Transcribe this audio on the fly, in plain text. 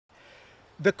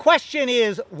the question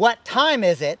is, what time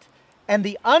is it? And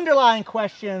the underlying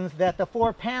questions that the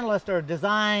four panelists are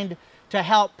designed to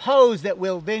help pose that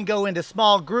we'll then go into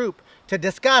small group to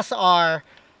discuss are,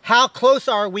 how close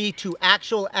are we to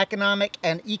actual economic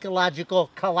and ecological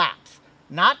collapse?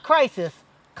 Not crisis,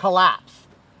 collapse.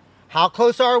 How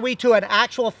close are we to an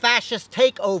actual fascist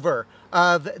takeover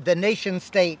of the nation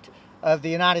state of the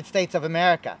United States of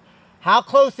America? How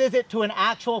close is it to an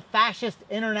actual fascist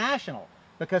international?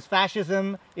 Because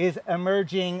fascism is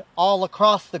emerging all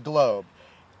across the globe.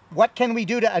 What can we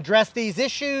do to address these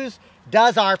issues?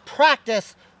 Does our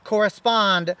practice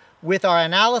correspond with our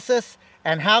analysis?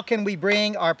 And how can we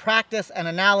bring our practice and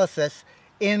analysis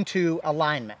into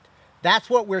alignment? That's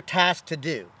what we're tasked to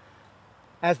do.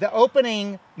 As the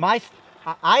opening, I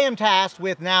am tasked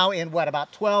with now in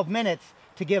about 12 minutes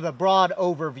to give a broad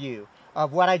overview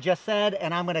of what I just said,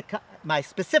 and my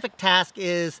specific task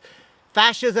is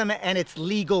fascism and its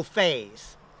legal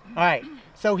phase. All right,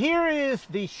 so here is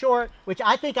the short, which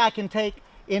I think I can take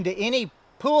into any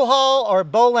pool hall or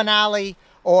bowling alley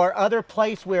or other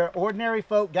place where ordinary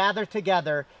folk gather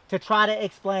together to try to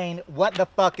explain what the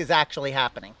fuck is actually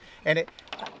happening. And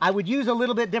I would use a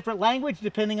little bit different language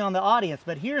depending on the audience,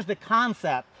 but here's the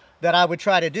concept that I would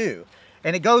try to do.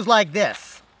 And it goes like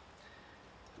this.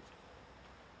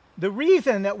 The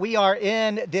reason that we are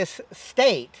in this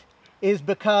state is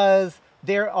because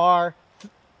there are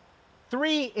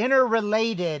three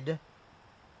interrelated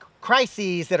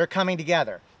crises that are coming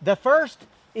together. The first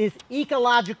is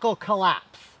ecological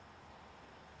collapse.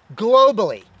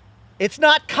 Globally. It's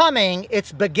not coming,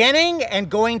 it's beginning and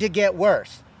going to get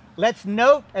worse. Let's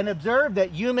note and observe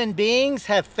that human beings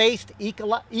have faced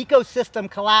ecosystem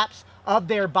collapse of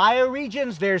their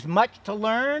bioregions. There's much to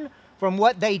learn from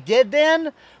what they did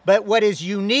then, but what is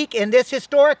unique in this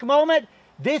historic moment,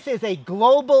 this is a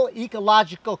global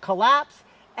ecological collapse.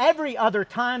 Every other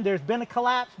time there's been a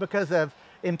collapse because of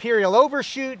imperial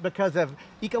overshoot, because of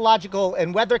ecological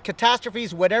and weather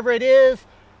catastrophes, whatever it is,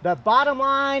 the bottom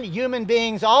line, human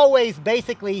beings always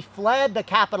basically fled the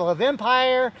capital of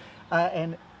empire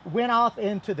and went off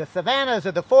into the savannas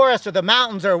or the forests or the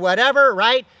mountains or whatever,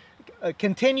 right?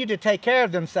 Continue to take care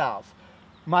of themselves.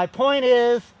 My point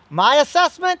is, my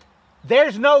assessment,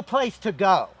 there's no place to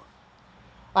go.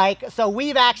 So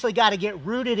we've actually got to get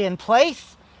rooted in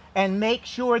place and make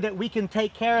sure that we can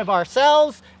take care of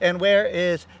ourselves, and where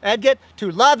is Edgett? To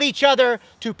love each other,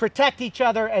 to protect each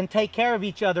other, and take care of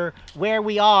each other where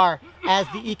we are as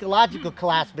the ecological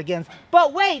collapse begins.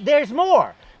 But wait, there's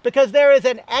more, because there is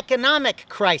an economic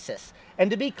crisis.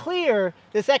 And to be clear,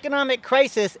 this economic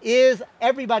crisis is,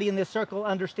 everybody in this circle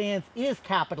understands, is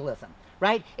capitalism,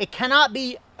 right? It cannot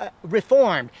be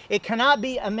reformed. It cannot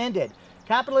be amended.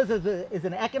 Capitalism is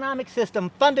an economic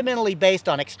system fundamentally based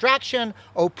on extraction,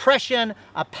 oppression,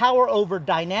 a power over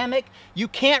dynamic. You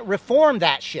can't reform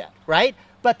that shit, right?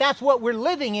 But that's what we're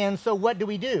living in, so what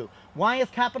do? Why is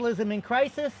capitalism in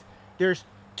crisis? There's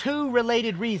two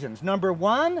related reasons. Number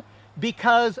one,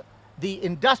 because the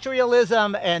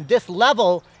industrialism and this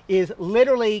level is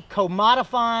literally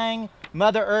commodifying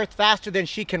Mother Earth faster than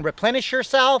she can replenish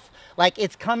herself. Like,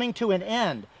 it's coming to an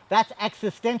end. That's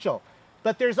existential.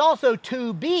 But there's also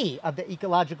 2B of the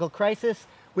ecological crisis,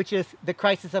 which is the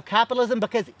crisis of capitalism,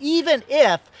 because even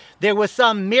if there was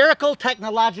some miracle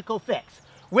technological fix,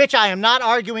 which I am not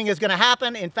arguing is going to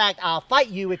happen, in fact, I'll fight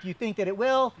you if you think that it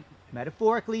will,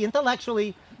 metaphorically,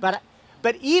 intellectually, but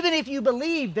even if you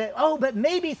believe that, oh, but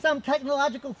maybe some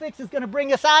technological fix is going to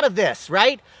bring us out of this,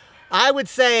 right? I would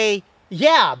say,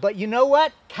 yeah, but you know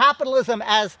what? Capitalism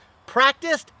as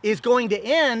practiced is going to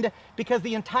end because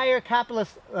the entire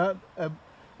capitalist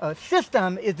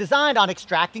system is designed on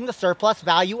extracting the surplus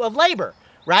value of labor,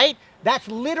 right? That's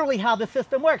literally how the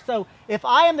system works. So if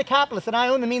I am the capitalist and I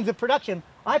own the means of production,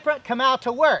 I come out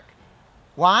to work.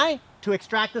 Why? To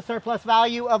extract the surplus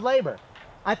value of labor.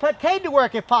 I put Cade to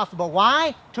work if possible.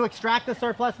 Why? To extract the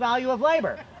surplus value of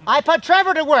labor. I put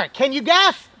Trevor to work. Can you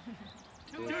guess?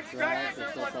 To extract the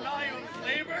surplus value of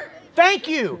labor? Thank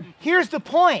you. Here's the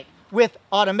point. With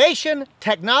automation,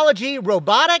 technology,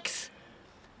 robotics,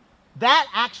 that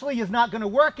actually is not going to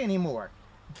work anymore.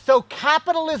 So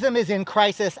capitalism is in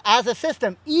crisis as a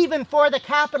system, even for the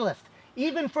capitalist,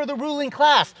 even for the ruling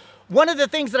class. One of the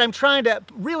things that I'm trying to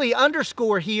really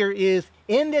underscore here is,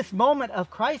 in this moment of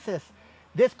crisis,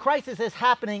 this crisis is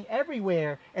happening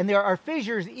everywhere, and there are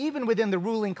fissures even within the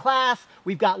ruling class.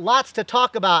 We've got lots to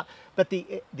talk about, but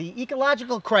the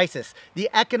ecological crisis, the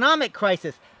economic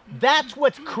crisis, that's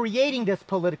what's creating this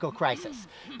political crisis.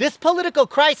 This political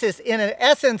crisis, in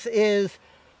essence, is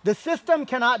the system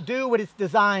cannot do what it's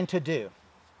designed to do.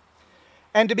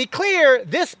 And to be clear,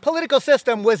 this political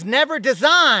system was never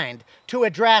designed to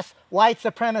address white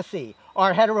supremacy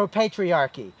or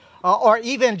heteropatriarchy or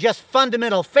even just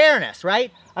fundamental fairness,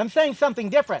 right? I'm saying something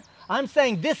different. I'm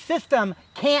saying this system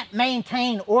can't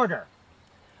maintain order.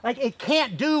 Like, it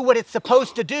can't do what it's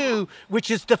supposed to do,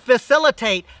 which is to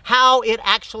facilitate how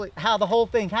the whole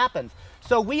thing happens.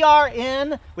 So we are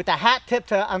in, with the hat tip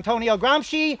to Antonio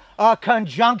Gramsci, a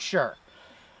conjuncture.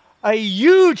 A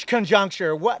huge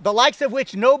conjuncture, the likes of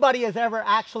which nobody has ever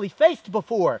actually faced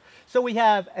before. So we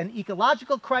have an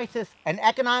ecological crisis, an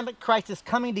economic crisis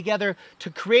coming together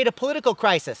to create a political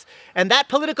crisis. And that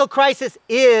political crisis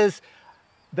is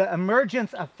the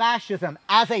emergence of fascism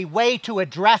as a way to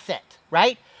address it,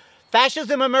 right?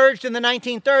 Fascism emerged in the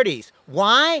 1930s.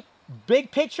 Why?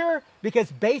 Big picture,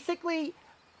 because basically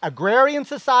agrarian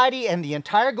society and the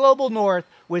entire global north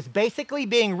was basically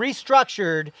being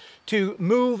restructured to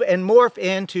move and morph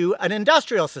into an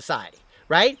industrial society,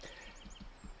 right?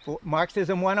 For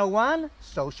Marxism 101,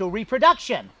 social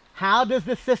reproduction. How does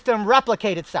the system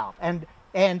replicate itself? And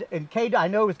Kay, I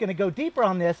know is going to go deeper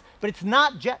on this, but it's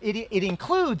not just, it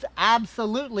includes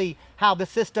absolutely how the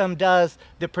system does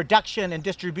the production and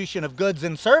distribution of goods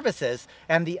and services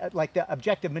and the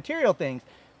objective material things.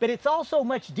 But it's also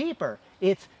much deeper.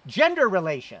 It's gender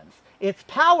relations. It's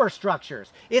power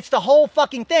structures. It's the whole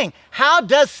fucking thing. How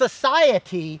does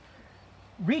society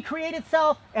recreate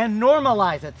itself and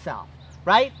normalize itself,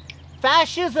 right?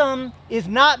 Fascism is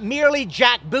not merely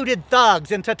jackbooted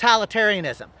thugs and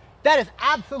totalitarianism. That is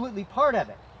absolutely part of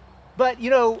it. But, you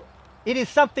know, it is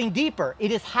something deeper.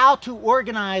 It is how to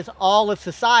organize all of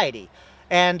society.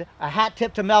 And a hat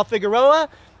tip to Mel Figueroa,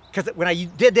 because when I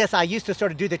did this, I used to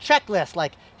sort of do the checklist,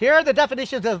 like, here are the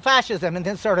definitions of fascism, and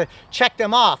then sort of check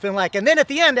them off. And then at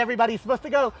the end, everybody's supposed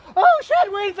to go, oh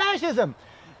shit, we're in fascism.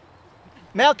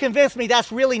 Mel convinced me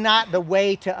that's really not the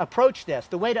way to approach this.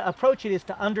 The way to approach it is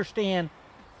to understand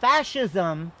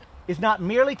fascism is not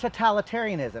merely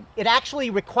totalitarianism. It actually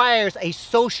requires a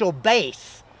social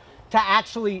base to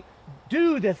actually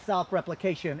do this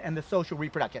self-replication and the social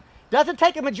reproduction. Doesn't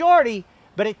take a majority,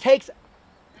 but it takes,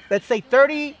 let's say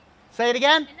 30, say it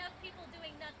again? Enough people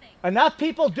doing nothing. Enough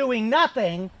people doing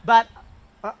nothing, but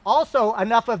also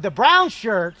enough of the brown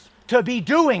shirts to be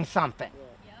doing something,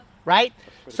 Yep. right?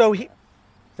 So, say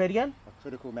it again? A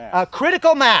critical mass. A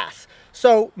critical mass.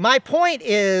 So my point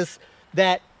is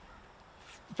that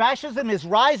fascism is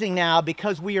rising now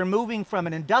because we are moving from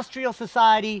an industrial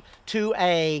society to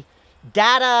a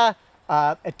data,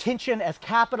 attention as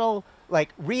capital.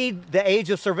 Like, read The Age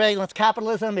of Surveillance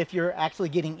Capitalism if you're actually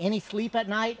getting any sleep at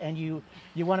night and you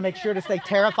want to make sure to stay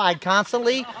terrified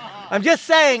constantly. I'm just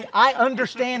saying, I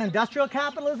understand industrial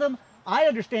capitalism. I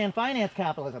understand finance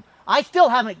capitalism. I still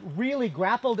haven't really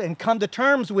grappled and come to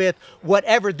terms with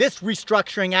whatever this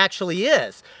restructuring actually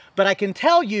is. But I can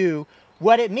tell you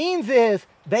what it means is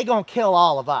they gonna kill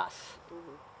all of us.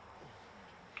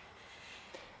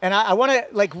 And I want to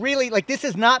really, this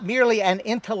is not merely an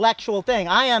intellectual thing.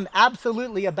 I am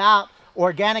absolutely about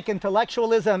organic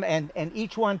intellectualism and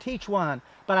each one teach one,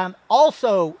 but I'm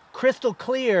also crystal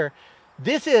clear,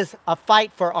 this is a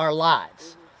fight for our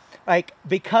lives.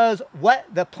 Because what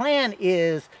the plan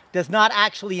is does not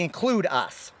actually include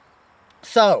us.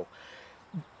 So,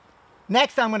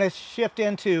 next I'm going to shift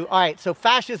into, all right, so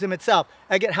fascism itself.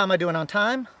 How am I doing on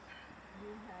time? You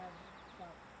have about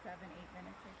 7-8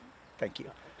 minutes, I think. Thank you.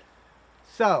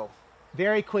 So,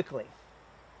 very quickly,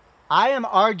 I am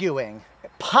arguing,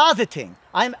 positing,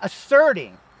 I'm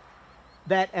asserting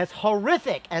that as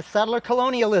horrific as settler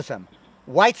colonialism,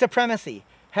 white supremacy,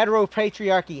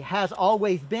 heteropatriarchy has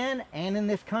always been, and in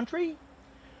this country,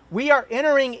 we are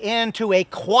entering into a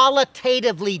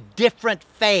qualitatively different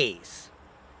phase,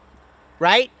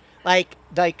 right? This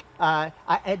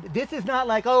is not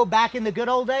like, oh, back in the good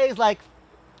old days.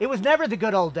 It was never the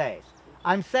good old days.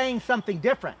 I'm saying something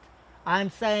different.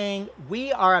 I'm saying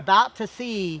we are about to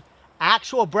see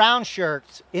actual brown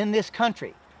shirts in this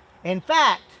country. In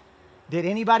fact, did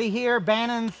anybody hear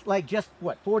Bannon's,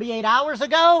 48 hours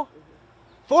ago?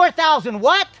 4,000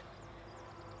 what?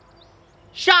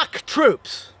 Shock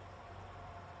troops.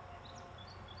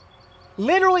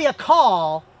 Literally a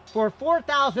call for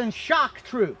 4,000 shock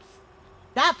troops.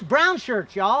 That's brown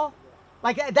shirts, y'all.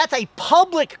 That's a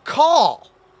public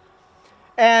call.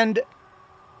 And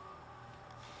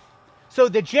so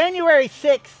the January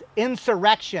 6th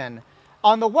insurrection,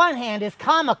 on the one hand, is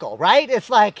comical, right? It's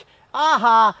like,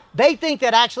 aha, they think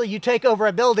that actually you take over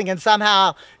a building and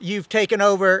somehow you've taken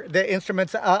over the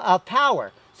instruments of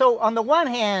power. So on the one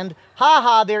hand,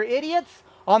 haha, they're idiots.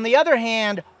 On the other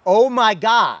hand, oh my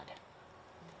God.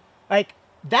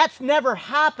 That's never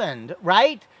happened,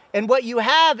 right? And what you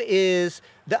have is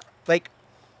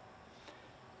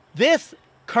this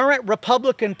current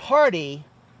Republican Party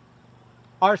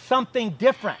are something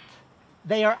different.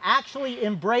 They are actually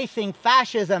embracing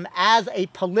fascism as a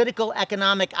political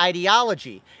economic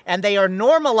ideology, and they are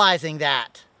normalizing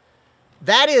that.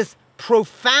 That is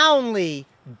profoundly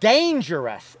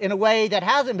dangerous in a way that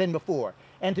hasn't been before.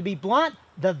 And to be blunt,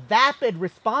 the vapid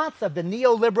response of the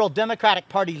neoliberal Democratic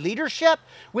Party leadership,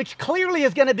 which clearly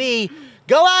is going to be,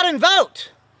 go out and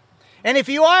vote. And if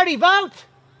you already vote,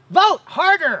 vote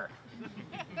harder.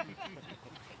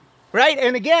 Right?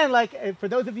 And again, like for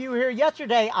those of you who were here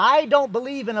yesterday, I don't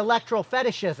believe in electoral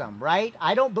fetishism, right?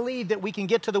 I don't believe that we can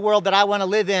get to the world that I want to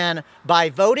live in by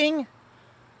voting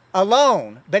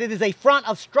alone, but it is a front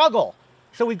of struggle.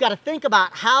 So we've got to think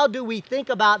about how do we think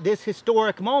about this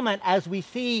historic moment as we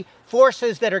see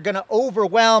forces that are going to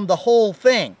overwhelm the whole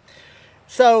thing.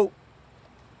 So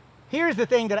here's the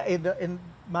thing that in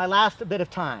my last bit of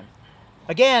time,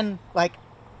 again, like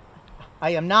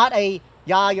I am not a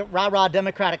rah-rah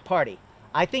Democratic Party.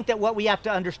 I think that what we have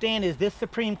to understand is this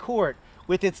Supreme Court,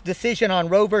 with its decision on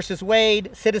Roe versus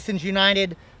Wade, Citizens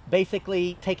United,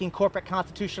 basically taking corporate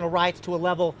constitutional rights to a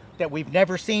level that we've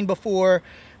never seen before,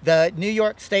 the New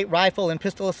York State Rifle and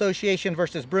Pistol Association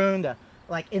versus Brune,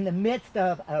 like in the midst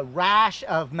of a rash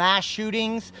of mass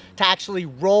shootings to actually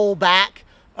roll back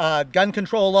gun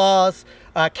control laws,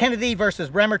 Kennedy versus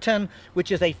Bremerton,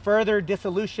 which is a further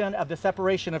dissolution of the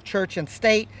separation of church and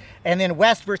state, and then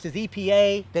West versus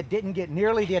EPA that didn't get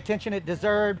nearly the attention it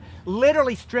deserved,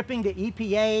 literally stripping the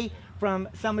EPA from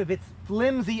some of its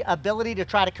flimsy ability to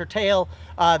try to curtail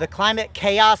the climate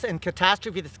chaos and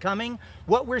catastrophe that's coming.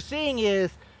 What we're seeing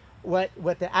is what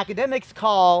the academics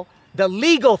call the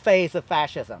legal phase of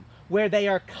fascism, where they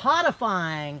are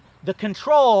codifying the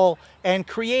control and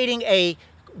creating a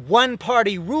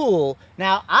one-party rule.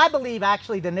 Now, I believe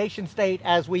actually the nation state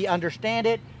as we understand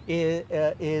it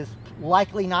is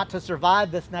likely not to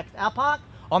survive this next epoch.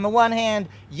 On the one hand,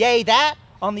 yay that.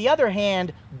 On the other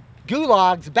hand,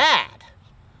 gulag's bad.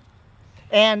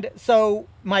 And so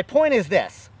my point is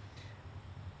this.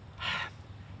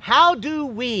 How do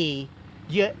we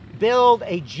build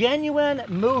a genuine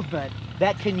movement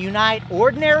that can unite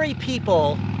ordinary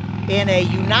people in a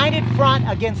united front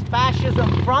against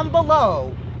fascism from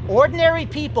below, ordinary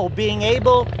people being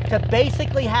able to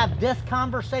basically have this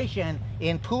conversation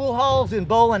in pool halls and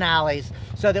bowling alleys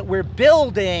so that we're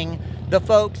building the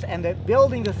folks and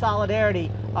building the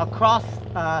solidarity across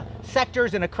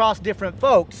sectors and across different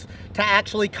folks to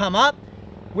actually come up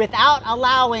without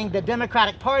allowing the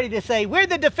Democratic Party to say, we're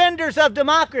the defenders of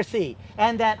democracy,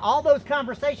 and that all those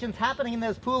conversations happening in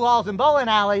those pool halls and bowling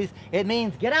alleys, it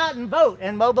means get out and vote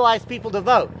and mobilize people to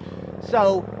vote.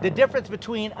 So the difference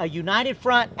between a united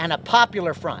front and a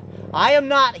popular front. I am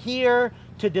not here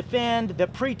to defend the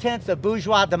pretense of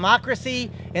bourgeois democracy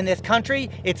in this country.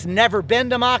 It's never been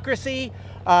democracy.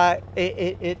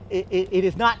 It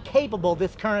is not capable,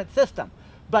 this current system.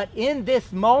 But in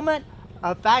this moment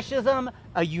of fascism,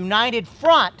 a united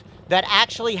front that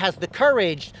actually has the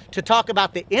courage to talk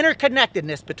about the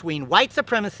interconnectedness between white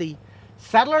supremacy,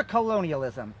 settler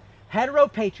colonialism,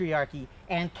 heteropatriarchy,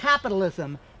 and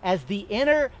capitalism as the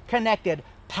interconnected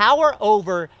power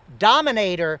over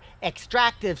dominator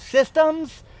extractive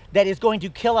systems that is going to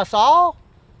kill us all,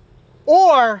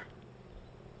 or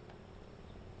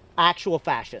actual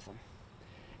fascism.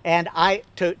 And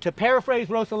to paraphrase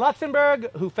Rosa Luxemburg,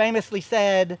 who famously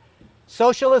said,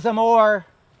 socialism or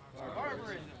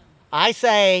barbarism. I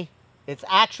say it's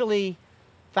actually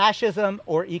fascism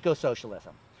or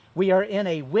eco-socialism. We are in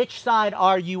a which side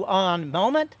are you on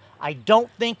moment. I don't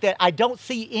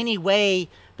see any way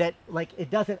that it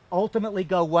doesn't ultimately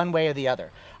go one way or the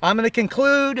other. I'm going to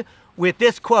conclude with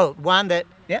this quote, one that,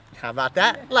 yeah, how about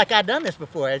that? Like I've done this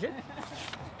before, has it?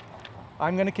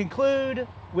 I'm going to conclude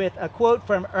with a quote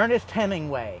from Ernest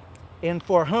Hemingway in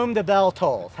For Whom the Bell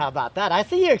Tolls. How about that? I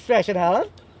see your expression, Helen.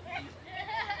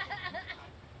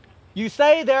 You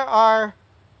say there are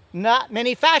not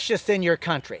many fascists in your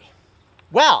country.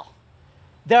 Well,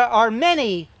 there are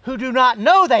many who do not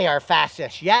know they are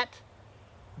fascists yet,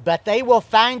 but they will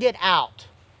find it out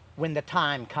when the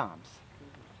time comes.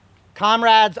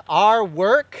 Comrades, our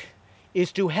work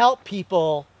is to help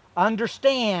people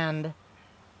understand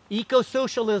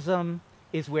eco-socialism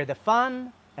is where the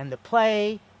fun and the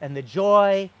play and the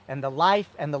joy and the life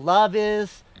and the love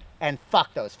is, and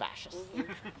fuck those fascists.